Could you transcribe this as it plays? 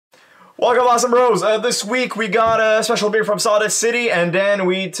Welcome, awesome bros. This week we got a special beer from Sawdust City, and then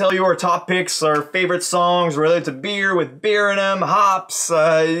we tell you our top picks, our favorite songs related to beer with beer in them, hops,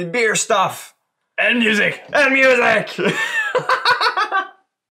 beer stuff, and music. And music!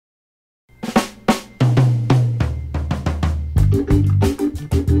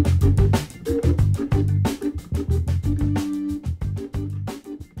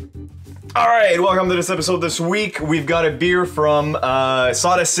 Alright, welcome to this episode. This week we've got a beer from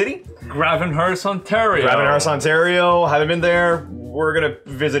Sawdust City. Gravenhurst, Ontario. Gravenhurst, Ontario. Haven't been there. We're gonna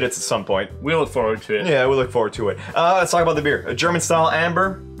visit it at some point. We look forward to it. Yeah, we look forward to it. Let's talk about the beer. A German-style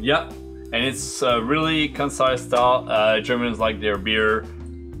amber. Yep, and it's really concise style. Germans like their beer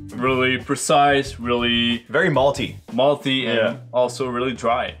really precise, really... Very malty. Malty, and also really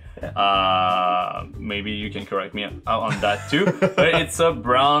dry. Yeah. Maybe you can correct me on that too. But it's a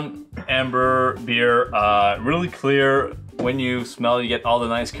brown amber beer, really clear. When you smell, you get all the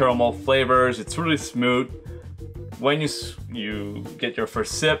nice caramel flavors. It's really smooth. When you get your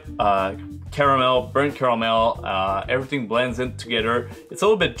first sip, caramel, burnt caramel, everything blends in together. It's a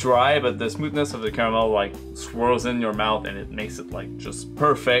little bit dry, but the smoothness of the caramel like swirls in your mouth and it makes it like just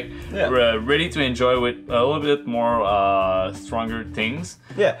perfect. Yeah. Ready to enjoy with a little bit more stronger things.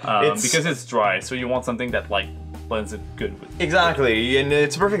 Yeah, because it's dry, so you want something that like blends it good with. Exactly, and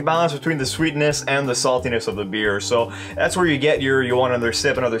it's a perfect balance between the sweetness and the saltiness of the beer. So that's where you get you want another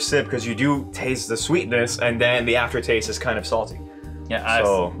sip, because you do taste the sweetness, and then the aftertaste is kind of salty. Yeah,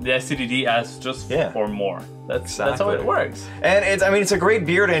 so the acidity adds just for more. That's how it works. And it's a great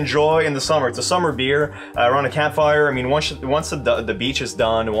beer to enjoy in the summer. It's a summer beer around a campfire. I mean, once the beach is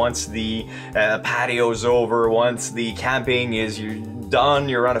done, once the patio's over, once the camping is done,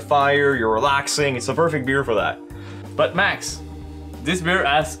 you're around a fire, you're relaxing. It's a perfect beer for that. But Max, this beer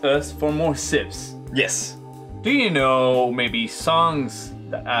asks us for more sips. Yes. Do you know maybe songs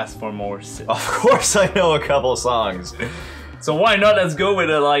that ask for more sips? Of course I know a couple songs. So why not let's go with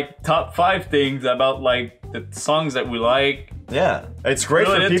like top 5 things about like the songs that we like. Yeah, it's great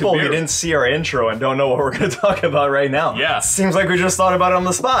for people who didn't see our intro and don't know what we're going to talk about right now. Yeah. It seems like we just thought about it on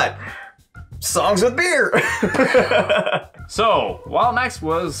the spot. Songs with beer. So, while Max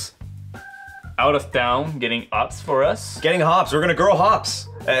was out of town getting hops for us. Getting hops, we're going to grow hops.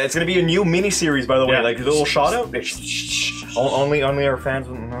 It's going to be a new mini-series, by the way, like a little shout out. Only our fans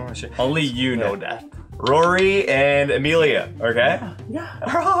will know. Only you know that. Rory and Amelia, okay? Yeah.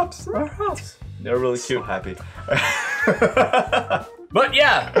 Our hops. They're really cute. So happy. But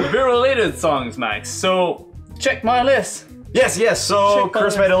yeah, beer-related songs, Max. So, check my list. Yes, so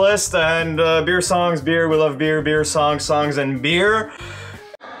Chris made a list, and beer songs, beer, we love beer, beer songs, songs, and beer.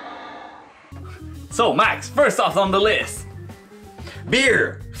 So, Max, first off on the list.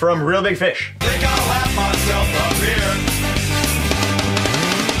 Beer from Real Big Fish. Think I'll have myself a beer.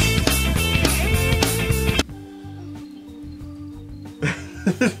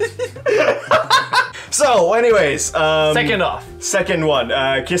 So, anyways, second off. Second one,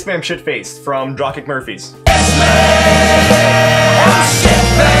 Kiss Me I'm Shitfaced from Dropkick Murphys. Kiss me, I'm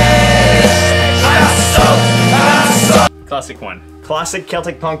shitfaced. I'm so. Classic one. Classic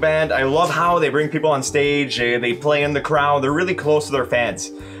Celtic punk band. I love how they bring people on stage, they play in the crowd, they're really close to their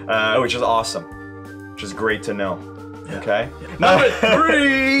fans, which is awesome, which is great to know. Yeah. Okay. Number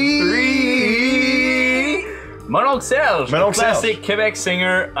 3! Mononc'Serge, classic Quebec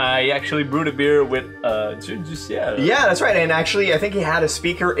singer. I actually brewed a beer with Ciel. Yeah, that's right, and actually I think he had a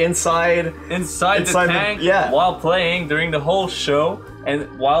speaker inside the tank while playing during the whole show and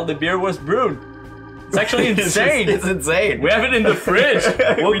while the beer was brewed. It's actually insane. It's insane. We have it in the fridge.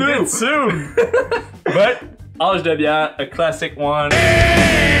 We'll do it soon. But Altbier, a classic one.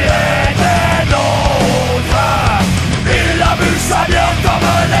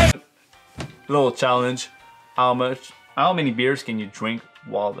 Little challenge. How many beers can you drink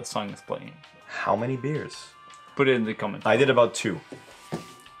while the song is playing? How many beers? Put it in the comments. I did about 2.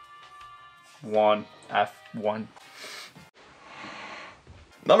 1. F1.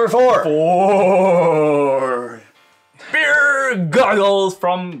 Number 4. 4. Beer Goggles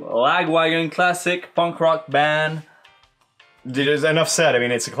from Lagwagon, classic punk rock band. There's enough said. I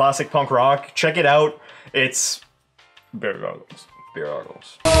mean, it's a classic punk rock. Check it out. It's Beer Goggles. Beer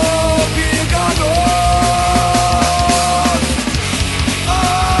Goggles. Oh, beer goggles.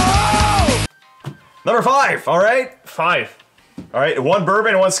 Oh. Number 5. All right. 5. All right, 1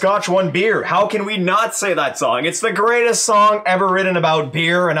 bourbon, 1 scotch, 1 beer. How can we not say that song? It's the greatest song ever written about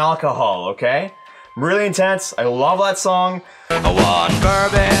beer and alcohol, okay? Really intense. I love that song. 1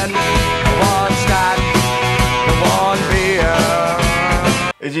 bourbon, 1 scotch, 1 beer.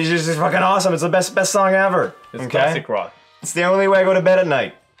 It's just fucking awesome. It's the best song ever. It's classic rock. It's the only way I go to bed at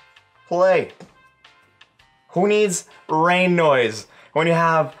night. play. Who needs rain noise when you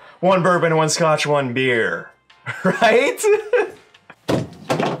have one bourbon, one scotch, one beer? Right?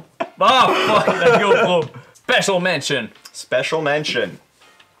 Oh, fuck, let's go, bro. Special mention. Special mention.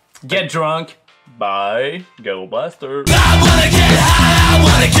 Get Drunk by Ghetto Blaster. I wanna get high, I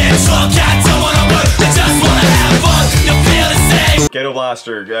wanna get drunk, I don't wanna work, I just wanna have fun, you feel the same. Ghetto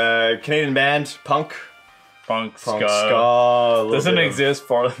Blaster, Canadian band, punk. Punk ska. Ska. Doesn't exist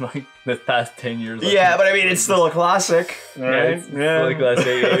for like the past 10 years. Yeah, but I mean, it's still a classic, right? It's like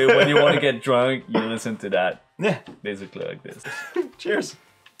classic. When you want to get drunk, you listen to that. Yeah. Basically like this. Cheers.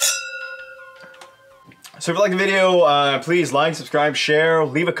 So if you like the video, please like, subscribe, share,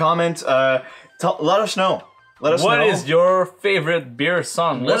 leave a comment. Let us know. Let us know. What is your favorite beer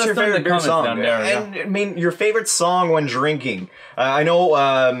song? What's your favorite beer song? Down there, And I mean, your favorite song when drinking. I know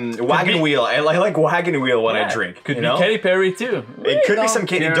Wagon be- Wheel. I like Wagon Wheel when I Yeah, drink. Could you be know? Katy Perry too. It could be some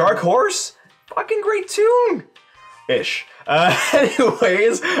Katy. Dark Horse. Fucking great tune. Ish.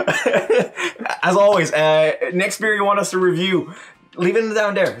 Anyways, as always, next beer you want us to review, leave it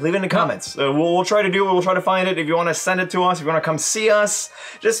down there. Leave it in the comments. We'll try to do it. We'll try to find it. If you want to send it to us, if you want to come see us,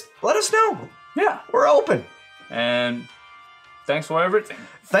 just let us know. Yeah. We're open. And thanks for everything.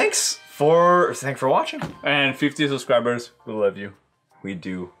 Thanks for watching. And 50 subscribers. We love you. We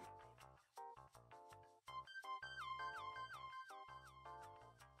do.